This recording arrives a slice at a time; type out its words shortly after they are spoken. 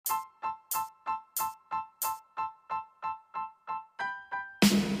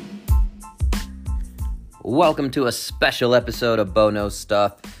Welcome to a special episode of Bo Knows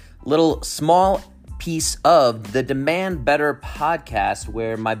Stuff. Little small piece of the Demand Better podcast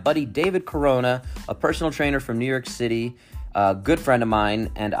where my buddy David Corona, a personal trainer from New York City, a good friend of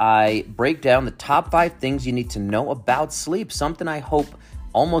mine, and I break down the top 5 things you need to know about sleep, something I hope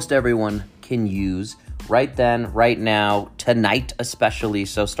almost everyone can use right then, right now, tonight especially.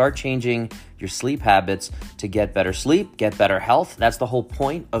 So start changing your sleep habits to get better sleep, get better health. That's the whole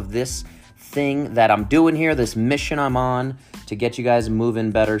point of this thing that I'm doing here, this mission I'm on to get you guys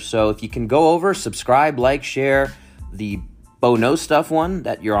moving better. So if you can go over, subscribe, like, share the Bo Knows Stuff one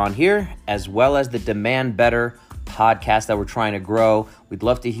that you're on here, as well as the Demand Better podcast that we're trying to grow. We'd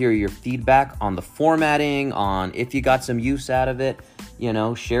love to hear your feedback on the formatting, on if you got some use out of it. You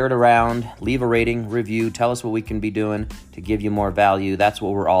know, share it around, leave a rating, review, tell us what we can be doing to give you more value. That's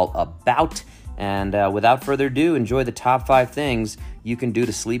what we're all about. And without further ado, enjoy the top 5 things you can do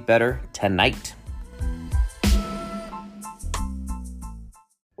to sleep better tonight.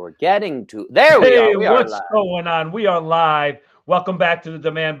 We're getting to... There we are. We what's live. Going on? We are live. Welcome back to the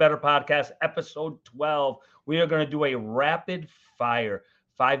Demand Better podcast, episode 12. We are going to do a rapid fire.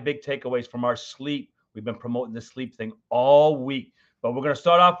 5 big takeaways from our sleep. We've been promoting the sleep thing all week. But we're going to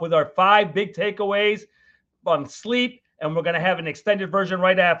start off with our 5 big takeaways on sleep, and we're going to have an extended version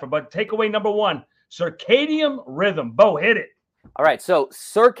right after. But takeaway number 1, circadian rhythm. Bo, hit it. All right, so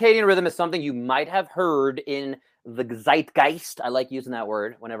circadian rhythm is something you might have heard in the zeitgeist. I like using that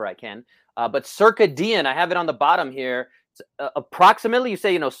word whenever I can. But circadian, I have it on the bottom here. It's, approximately, you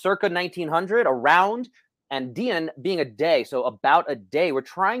say, circa 1900, around, and dian being a day. So about a day, we're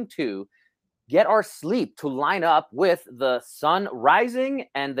trying to get our sleep to line up with the sun rising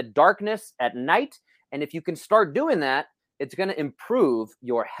and the darkness at night. And if you can start doing that, it's going to improve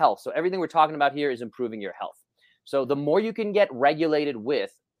your health. So everything we're talking about here is improving your health. So the more you can get regulated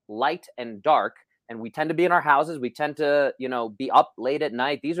with light and dark, and we tend to be in our houses, we tend to, be up late at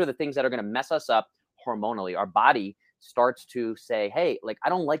night. These are the things that are going to mess us up hormonally. Our body starts to say, hey, I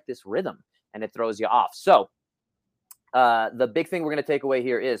don't like this rhythm, and it throws you off. So the big thing we're going to take away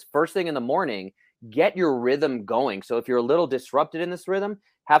here is first thing in the morning, get your rhythm going. So if you're a little disrupted in this rhythm,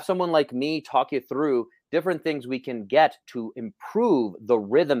 have someone like me talk you through different things we can get to improve the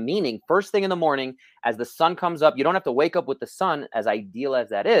rhythm, meaning first thing in the morning, as the sun comes up, you don't have to wake up with the sun, as ideal as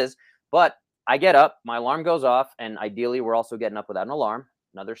that is, but I get up, my alarm goes off, and ideally we're also getting up without an alarm.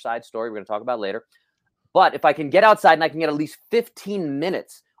 Another side story we're going to talk about later. But if I can get outside and I can get at least 15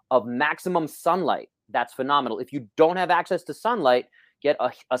 minutes of maximum sunlight, that's phenomenal. If you don't have access to sunlight, get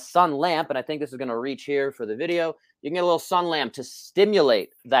a sun lamp, and I think this is going to reach here for the video. You can get a little sun lamp to stimulate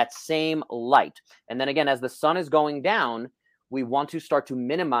that same light. And then again, as the sun is going down, we want to start to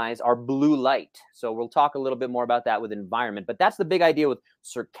minimize our blue light. So we'll talk a little bit more about that with environment, but that's the big idea with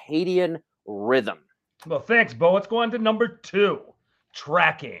circadian rhythm. Well, thanks, Bo. Let's go on to number 2,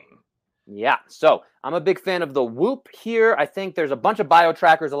 tracking. Yeah, so I'm a big fan of the Whoop here. I think there's a bunch of bio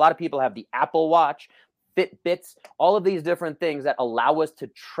trackers. A lot of people have the Apple Watch, Fitbits, all of these different things that allow us to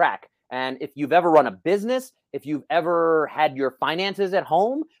track. And if you've ever run a business, if you've ever had your finances at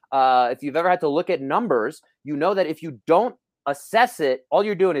home, if you've ever had to look at numbers, you know that if you don't assess it, all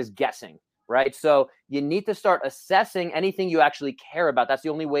you're doing is guessing, right? So you need to start assessing anything you actually care about. That's the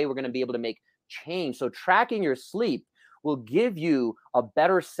only way we're going to be able to make change. So tracking your sleep will give you a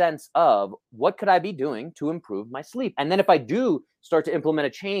better sense of what could I be doing to improve my sleep. And then if I do start to implement a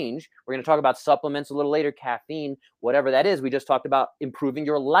change, we're going to talk about supplements a little later, caffeine, whatever that is. We just talked about improving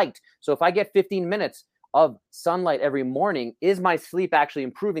your light. So if I get 15 minutes of sunlight every morning, is my sleep actually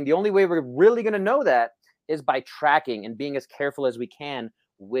improving? The only way we're really going to know that is by tracking and being as careful as we can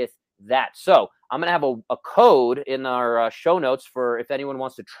with that. So I'm going to have a code in our show notes for if anyone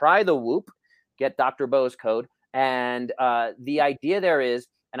wants to try the Whoop, get Dr. Bo's code. And the idea there is,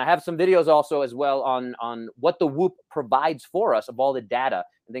 and I have some videos also as well on what the Whoop provides for us of all the data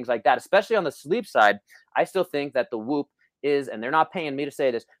and things like that, especially on the sleep side. I still think that the Whoop is, and they're not paying me to say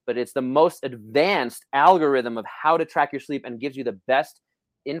this, but it's the most advanced algorithm of how to track your sleep and gives you the best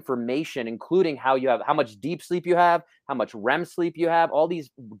information, including how much deep sleep you have, how much REM sleep you have, all these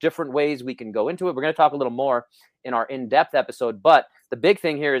different ways we can go into it. We're going to talk a little more in our in-depth episode, but the big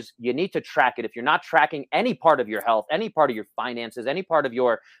thing here is you need to track it. If you're not tracking any part of your health, any part of your finances, any part of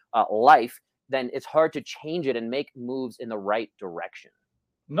your life, then it's hard to change it and make moves in the right direction.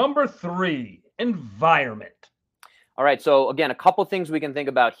 Number 3, environment. All right, so again, a couple things we can think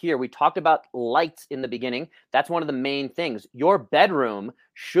about here. We talked about lights in the beginning. That's one of the main things. Your bedroom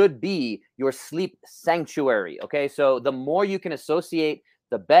should be your sleep sanctuary, okay? So the more you can associate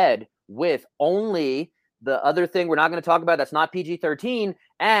the bed with only the other thing we're not going to talk about that's not PG-13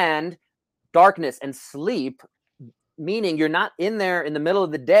 and darkness and sleep, meaning you're not in there in the middle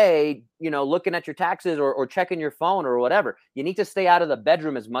of the day, looking at your taxes or checking your phone or whatever. You need to stay out of the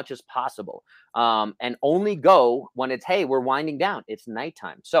bedroom as much as possible, and only go when it's, hey, we're winding down. It's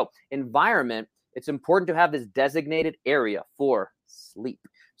nighttime. So environment, it's important to have this designated area for sleep.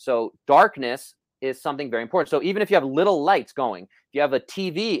 So darkness is something very important. So even if you have little lights going, if you have a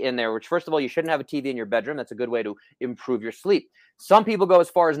TV in there, which first of all, you shouldn't have a TV in your bedroom. That's a good way to improve your sleep. Some people go as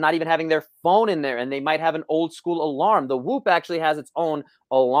far as not even having their phone in there, and they might have an old school alarm. The Whoop actually has its own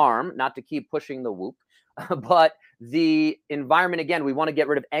alarm, not to keep pushing the Whoop, but the environment, again, we want to get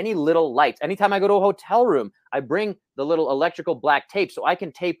rid of any little lights. Anytime I go to a hotel room, I bring the little electrical black tape so I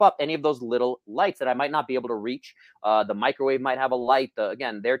can tape up any of those little lights that I might not be able to reach. The microwave might have a light.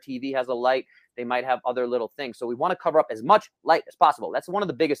 Again, their TV has a light. They might have other little things. So we want to cover up as much light as possible. That's one of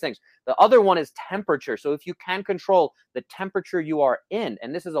the biggest things. The other one is temperature. So if you can control the temperature you are in,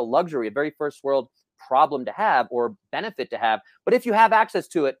 and this is a luxury, a very first world problem to have or benefit to have, but if you have access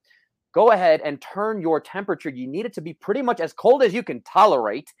to it, go ahead and turn your temperature. You need it to be pretty much as cold as you can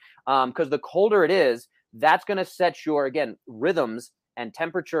tolerate, because the colder it is, that's going to set your, again, rhythms and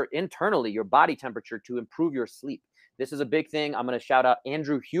temperature internally, your body temperature, to improve your sleep. This is a big thing. I'm going to shout out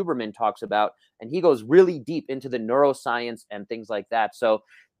Andrew Huberman talks about, and he goes really deep into the neuroscience and things like that. So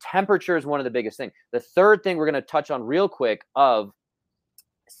temperature is one of the biggest things. The third thing we're going to touch on real quick of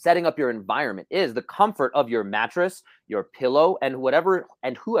setting up your environment is the comfort of your mattress, your pillow, and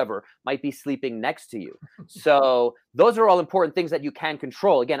whoever might be sleeping next to you. So those are all important things that you can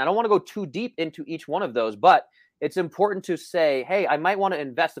control. Again, I don't want to go too deep into each one of those, but it's important to say, hey, I might want to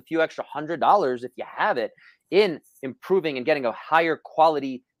invest a few extra $100 if you have it in improving and getting a higher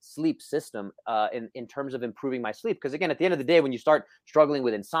quality sleep system in terms of improving my sleep. Because again, at the end of the day, when you start struggling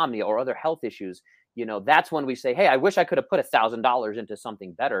with insomnia or other health issues, that's when we say, hey, I wish I could have put $1,000 into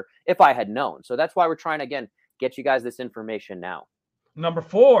something better if I had known. So that's why we're trying to, again, get you guys this information now. Number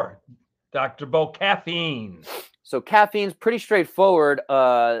 4, Dr. Bo, caffeine. So caffeine's pretty straightforward.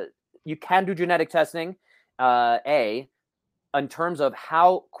 You can do genetic testing, in terms of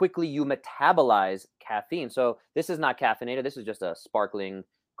how quickly you metabolize caffeine. So this is not caffeinated. This is just a sparkling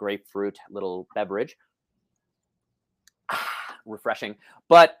grapefruit little beverage. Refreshing.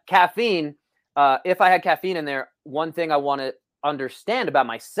 But caffeine, if I had caffeine in there, one thing I want to understand about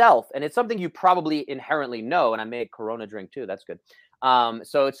myself, and it's something you probably inherently know, and I made Corona drink too. That's good.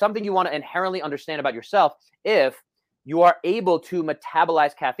 So it's something you want to inherently understand about yourself if you are able to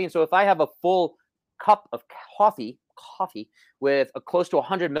metabolize caffeine. So if I have a full cup of coffee with close to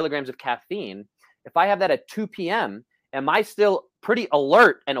 100 milligrams of caffeine, if I have that at 2 p.m., am I still pretty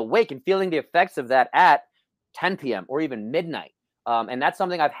alert and awake and feeling the effects of that at 10 p.m. or even midnight? And that's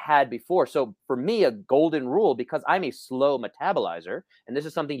something I've had before. So for me, a golden rule, because I'm a slow metabolizer, and this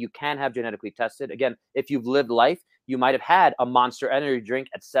is something you can have genetically tested. Again, if you've lived life, you might have had a Monster Energy drink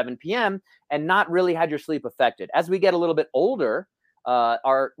at 7 p.m. and not really had your sleep affected. As we get a little bit older,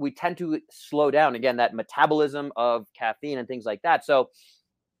 we tend to slow down, again, that metabolism of caffeine and things like that. So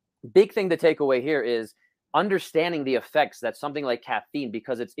big thing to take away here is understanding the effects that something like caffeine,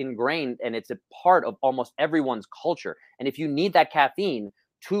 because it's ingrained and it's a part of almost everyone's culture. And if you need that caffeine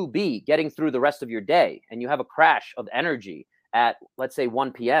to be getting through the rest of your day and you have a crash of energy at, let's say,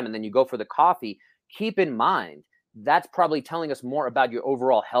 1 p.m. and then you go for the coffee, keep in mind that's probably telling us more about your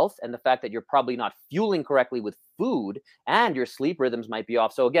overall health and the fact that you're probably not fueling correctly with food and your sleep rhythms might be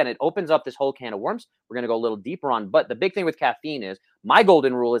off. So again, it opens up this whole can of worms. We're going to go a little deeper on, but the big thing with caffeine is my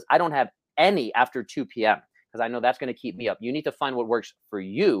golden rule is I don't have any after 2 p.m. because I know that's going to keep me up. You need to find what works for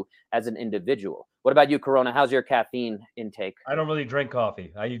you as an individual. What about you, Corona? How's your caffeine intake? I don't really drink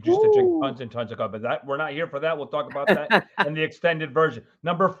coffee. I used to drink tons and tons of coffee, but we're not here for that. We'll talk about that in the extended version.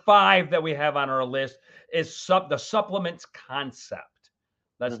 Number 5 that we have on our list is the supplements concept.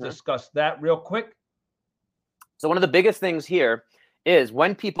 Let's discuss that real quick. So one of the biggest things here is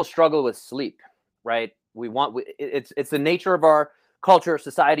when people struggle with sleep, right? It's the nature of our culture,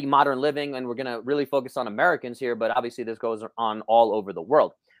 society, modern living, and we're going to really focus on Americans here, but obviously this goes on all over the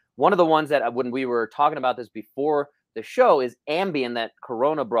world. One of the ones that when we were talking about this before the show is Ambien, that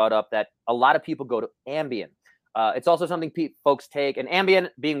Corona brought up, that a lot of people go to Ambien. It's also something folks take, and Ambien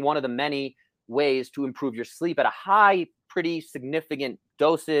being one of the many ways to improve your sleep at a high, pretty significant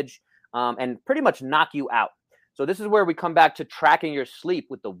dosage, and pretty much knock you out. So this is where we come back to tracking your sleep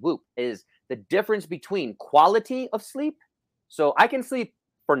with the Whoop, is the difference between quality of sleep. So I can sleep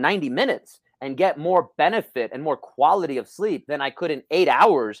for 90 minutes and get more benefit and more quality of sleep than I could in 8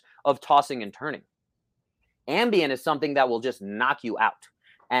 hours of tossing and turning. Ambien is something that will just knock you out.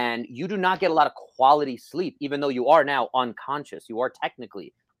 And you do not get a lot of quality sleep, even though you are now unconscious. You are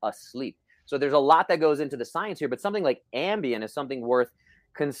technically asleep. So there's a lot that goes into the science here, but something like Ambien is something worth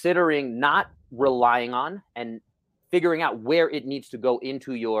considering, not relying on, and figuring out where it needs to go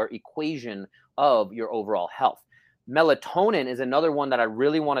into your equation of your overall health. Melatonin is another one that I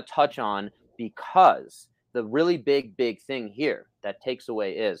really want to touch on, because the really big thing here that takes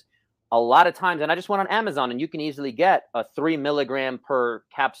away is a lot of times, and I just went on Amazon, and you can easily get a 3 milligram per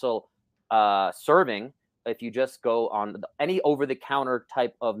capsule serving if you just go on any over-the-counter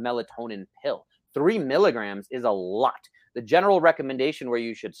type of melatonin pill. 3 milligrams is a lot. The general recommendation where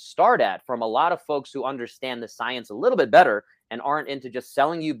you should start at, from a lot of folks who understand the science a little bit better and aren't into just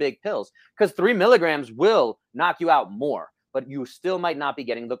selling you big pills, because 3 milligrams will knock you out more, but you still might not be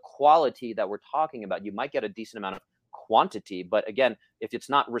getting the quality that we're talking about. You might get a decent amount of quantity, but again, if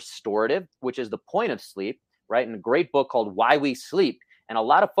it's not restorative, which is the point of sleep, right? In a great book called Why We Sleep, and a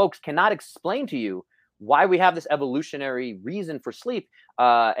lot of folks cannot explain to you why we have this evolutionary reason for sleep,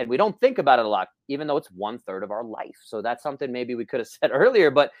 and we don't think about it a lot, even though it's 1/3 of our life. So that's something maybe we could have said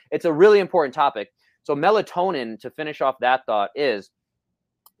earlier, but it's a really important topic. So melatonin, to finish off that thought, is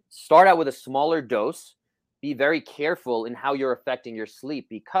start out with a smaller dose. Be very careful in how you're affecting your sleep,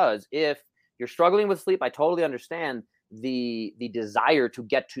 because if you're struggling with sleep, I totally understand the desire to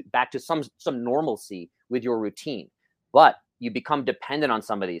get back to some normalcy with your routine, but you become dependent on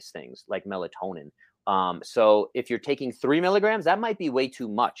some of these things like melatonin. So if you're taking 3 milligrams, that might be way too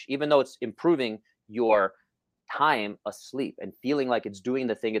much, even though it's improving your time asleep and feeling like it's doing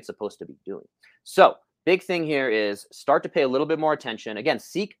the thing it's supposed to be doing. So big thing here is start to pay a little bit more attention. Again,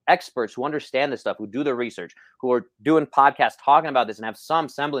 seek experts who understand this stuff, who do the research, who are doing podcasts talking about this and have some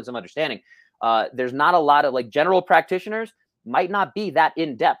semblance of understanding. There's not a lot of, like, general practitioners might not be that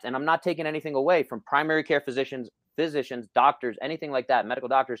in depth. And I'm not taking anything away from primary care physicians, doctors, anything like that, medical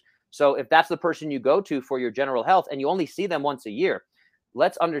doctors. So if that's the person you go to for your general health and you only see them once a year,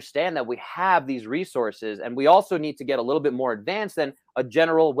 let's understand that we have these resources, and we also need to get a little bit more advanced than a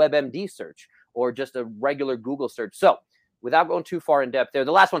general WebMD search or just a regular Google search. So without going too far in depth there,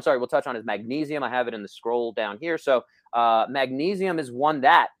 the last one, sorry, we'll touch on is magnesium. I have it in the scroll down here. So magnesium is one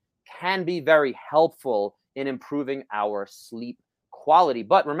that can be very helpful in improving our sleep quality.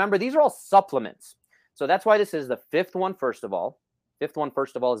 But remember, these are all supplements. So that's why this is the fifth one, first of all. Fifth one,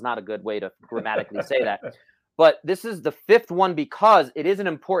 first of all, is not a good way to grammatically say that. But this is the fifth one because it is an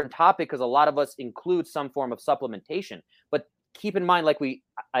important topic, because a lot of us include some form of supplementation. But keep in mind, like we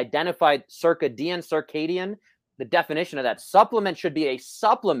identified circadian, the definition of that supplement should be a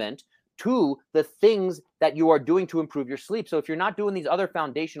supplement to the things that you are doing to improve your sleep. So if you're not doing these other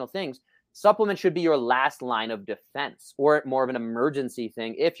foundational things, supplement should be your last line of defense, or more of an emergency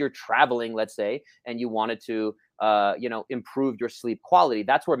thing if you're traveling, let's say, and you wanted to improve your sleep quality.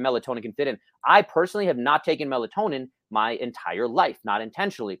 That's where melatonin can fit in. I personally have not taken melatonin my entire life, not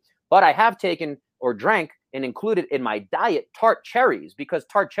intentionally, but I have taken or drank and included in my diet tart cherries, because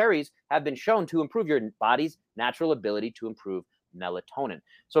tart cherries have been shown to improve your body's natural ability to improve melatonin.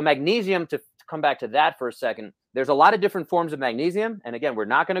 So magnesium, to come back to that for a second, there's a lot of different forms of magnesium. And again, we're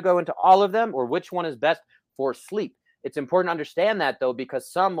not going to go into all of them or which one is best for sleep. It's important to understand that, though,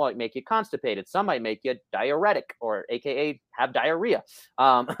 because some might make you constipated. Some might make you diuretic, or AKA have diarrhea.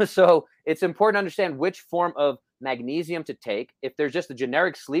 So it's important to understand which form of magnesium to take. If there's just a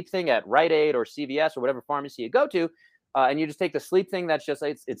generic sleep thing at Rite Aid or CVS or whatever pharmacy you go to, and you just take the sleep thing that's just,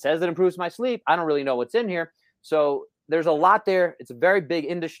 it says it improves my sleep, I don't really know what's in here. So there's a lot there. It's a very big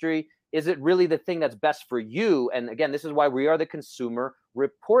industry. Is it really the thing that's best for you? And again, this is why we are the Consumer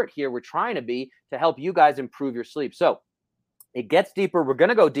Report here. We're trying to be to help you guys improve your sleep. So it gets deeper. We're going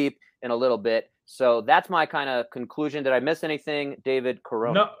to go deep in a little bit. So that's my kind of conclusion. Did I miss anything, David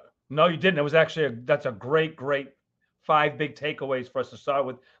Corona? No, you didn't. It was actually that's a great 5 big takeaways for us to start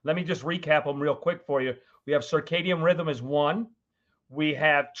with. Let me just recap them real quick for you. We have circadian rhythm as 1. We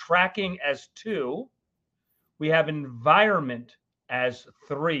have tracking as 2. We have environment as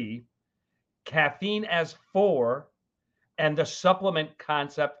 3. Caffeine as 4, and the supplement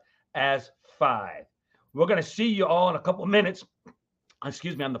concept as 5. We're going to see you all in a couple of minutes, on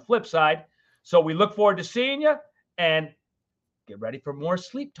the flip side. So we look forward to seeing you, and get ready for more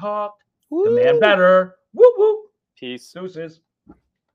sleep talk. Woo! Demand better. Woo woo. Peace. Deuces.